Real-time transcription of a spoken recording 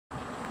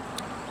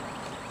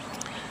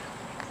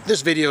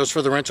This video is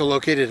for the rental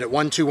located at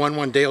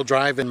 1211 Dale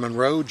Drive in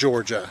Monroe,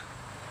 Georgia.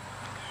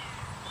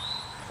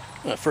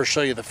 I'll first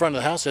show you the front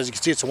of the house. As you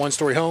can see, it's a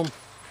one-story home.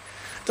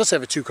 It does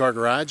have a two-car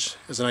garage.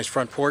 There's a nice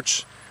front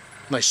porch.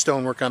 Nice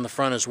stonework on the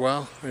front as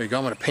well. There you go.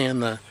 I'm going to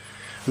pan the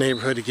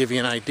neighborhood to give you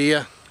an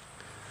idea.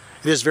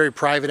 It is very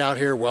private out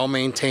here.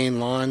 Well-maintained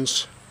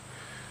lawns.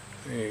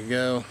 There you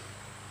go.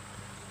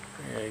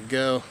 There you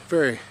go.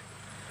 Very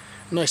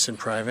nice and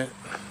private.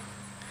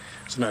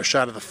 There's another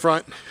shot of the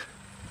front.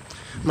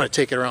 I'm going to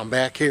take it around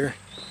back here.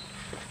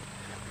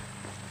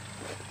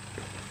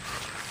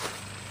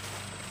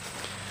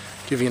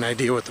 Give you an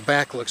idea what the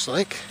back looks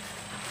like.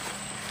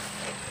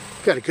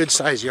 Got a good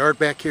sized yard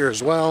back here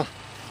as well.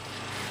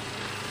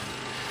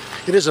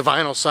 It is a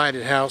vinyl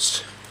sided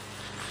house.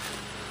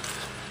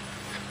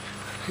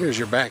 Here's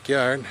your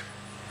backyard.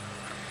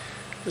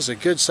 This is a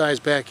good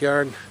sized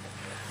backyard.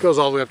 Goes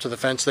all the way up to the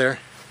fence there.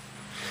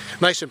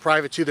 Nice and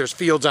private too. There's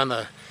fields on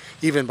the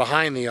even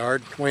behind the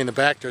yard, way in the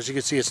back there. As you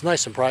can see, it's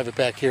nice and private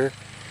back here.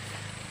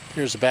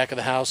 Here's the back of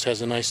the house.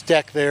 Has a nice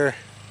deck there.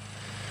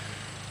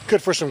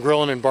 Good for some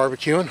grilling and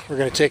barbecuing. We're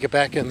going to take it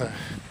back in the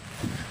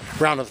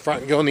round to the front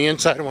and go on the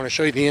inside. I want to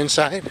show you the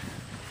inside.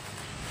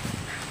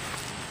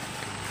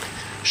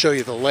 Show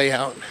you the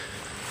layout.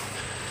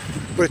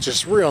 But it's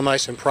just real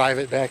nice and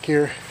private back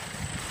here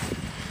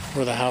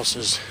where the house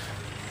is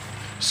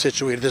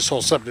situated. This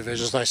whole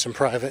subdivision is nice and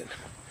private.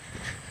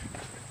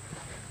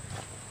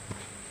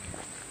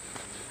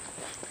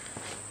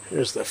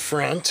 Here's the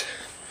front.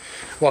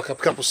 Walk up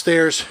a couple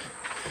stairs.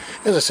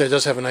 As I said, it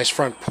does have a nice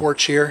front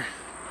porch here.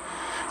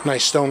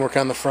 Nice stonework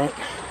on the front.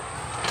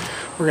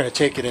 We're going to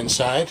take it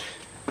inside.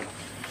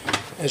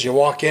 As you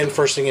walk in,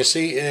 first thing you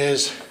see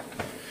is,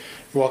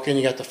 you walk in,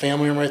 you got the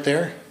family room right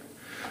there.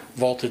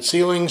 Vaulted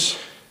ceilings.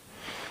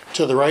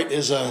 To the right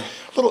is a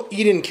little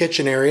eat-in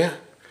kitchen area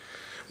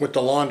with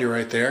the laundry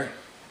right there.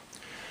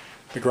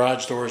 The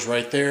garage door is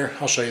right there.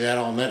 I'll show you that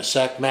all in a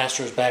sec.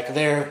 Master's back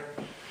there.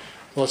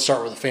 Let's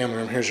start with the family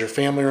room. Here's your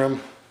family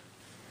room.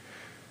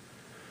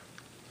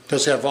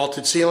 Does have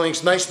vaulted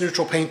ceilings, nice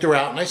neutral paint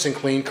throughout, nice and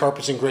clean.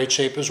 Carpet's in great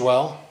shape as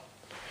well.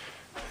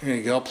 There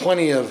you go.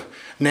 Plenty of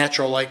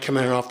natural light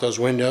coming in off those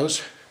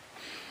windows.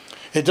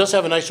 It does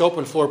have a nice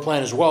open floor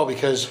plan as well,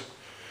 because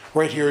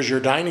right here is your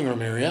dining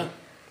room area.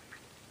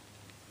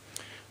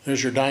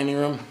 There's your dining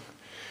room.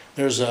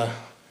 There's a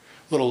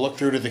little look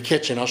through to the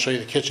kitchen. I'll show you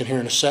the kitchen here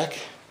in a sec.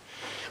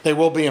 They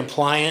will be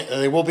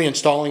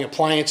installing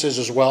appliances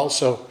as well,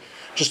 so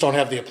just don't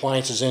have the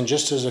appliances in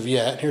just as of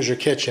yet. Here's your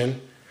kitchen.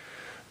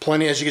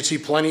 Plenty, as you can see,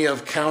 plenty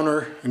of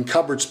counter and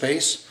cupboard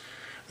space.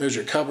 There's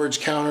your cupboards,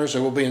 counters. They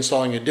will be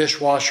installing a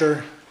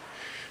dishwasher.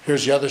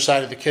 Here's the other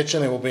side of the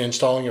kitchen. They will be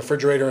installing a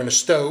refrigerator and a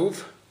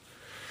stove.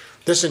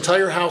 This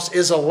entire house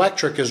is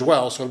electric as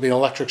well, so it'll be an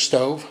electric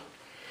stove.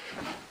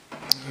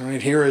 All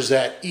right, here is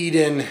that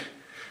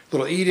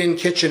little eat-in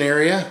kitchen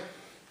area.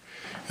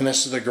 And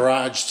this is the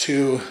garage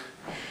too.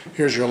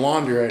 Here's your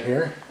laundry right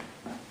here.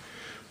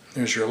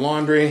 There's your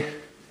laundry.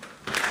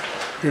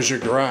 Here's your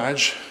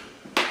garage.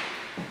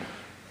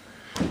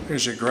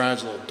 Here's your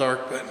garage, a little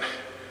dark, but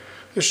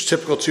this is a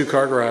typical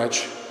two-car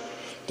garage.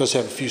 Does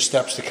have a few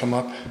steps to come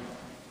up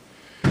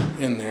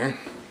in there.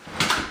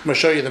 I'm going to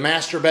show you the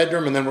master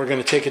bedroom, and then we're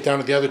going to take it down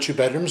to the other two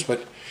bedrooms.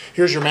 But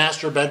here's your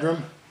master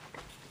bedroom.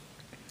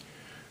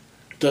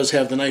 It does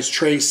have the nice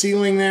tray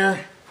ceiling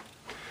there.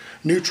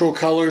 Neutral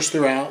colors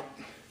throughout.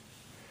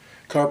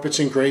 Carpet's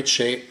in great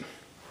shape.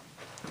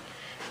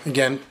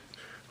 Again,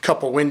 a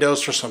couple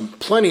windows for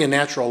plenty of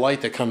natural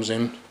light that comes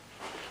in.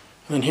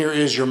 And here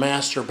is your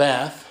master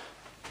bath.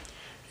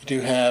 You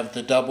do have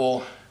the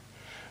double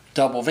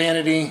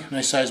vanity,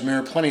 nice size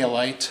mirror, plenty of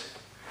light.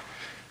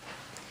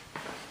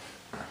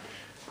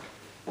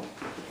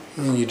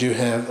 And you do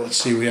have, let's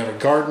see, we have a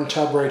garden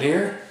tub right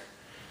here.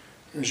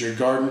 There's your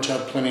garden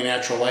tub, plenty of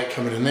natural light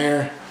coming in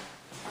there.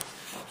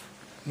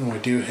 And we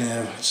do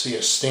have, let's see,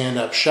 a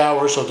stand-up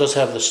shower, so it does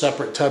have the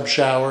separate tub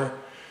shower.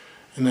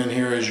 And then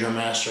here is your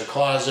master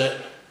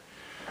closet.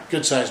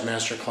 Good sized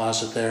master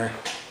closet there.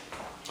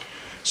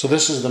 So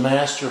this is the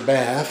master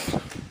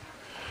bath.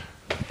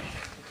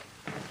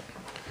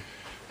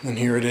 And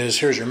here it is.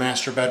 Here's your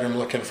master bedroom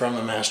looking from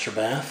the master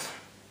bath.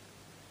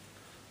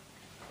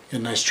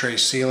 Good nice tray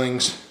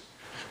ceilings.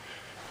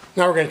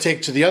 Now we're going to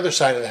take to the other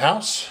side of the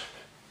house.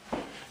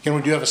 Again,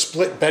 we do have a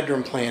split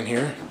bedroom plan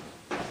here.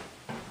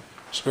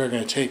 So we're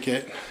going to take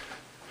it,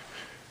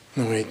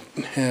 and we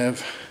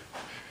have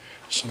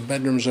some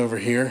bedrooms over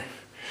here.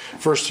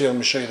 First here, I'm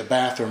going to show you the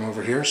bathroom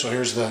over here. So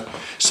here's the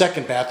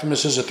second bathroom.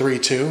 This is a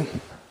 3-2.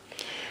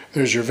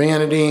 There's your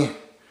vanity,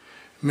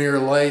 mirror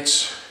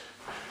lights.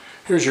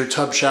 Here's your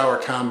tub shower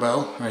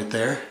combo right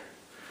there.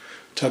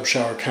 Tub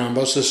shower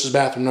combo. So this is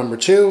bathroom number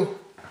 2.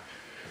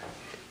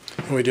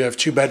 And we do have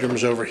 2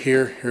 bedrooms over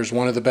here. Here's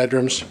one of the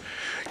bedrooms.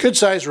 Good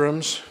size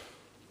rooms.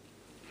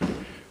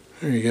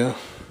 There you go.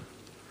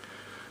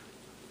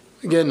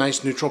 Again,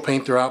 nice neutral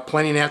paint throughout.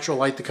 Plenty of natural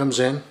light that comes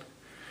in. You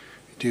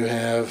do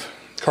have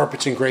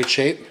carpets in great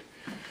shape.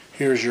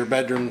 Here's your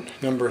bedroom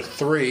number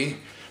 3.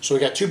 So we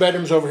got 2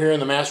 bedrooms over here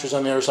and the master's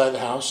on the other side of the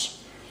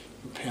house.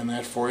 Pan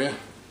that for you.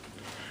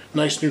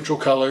 Nice neutral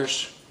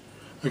colors.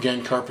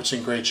 Again, carpet's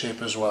in great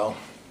shape as well.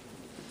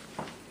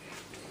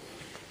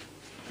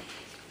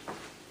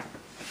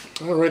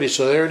 Alrighty,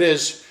 so there it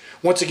is.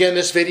 Once again,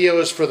 this video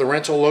is for the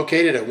rental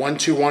located at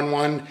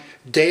 1211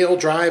 Dale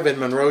Drive in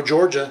Monroe,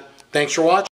 Georgia. Thanks for watching.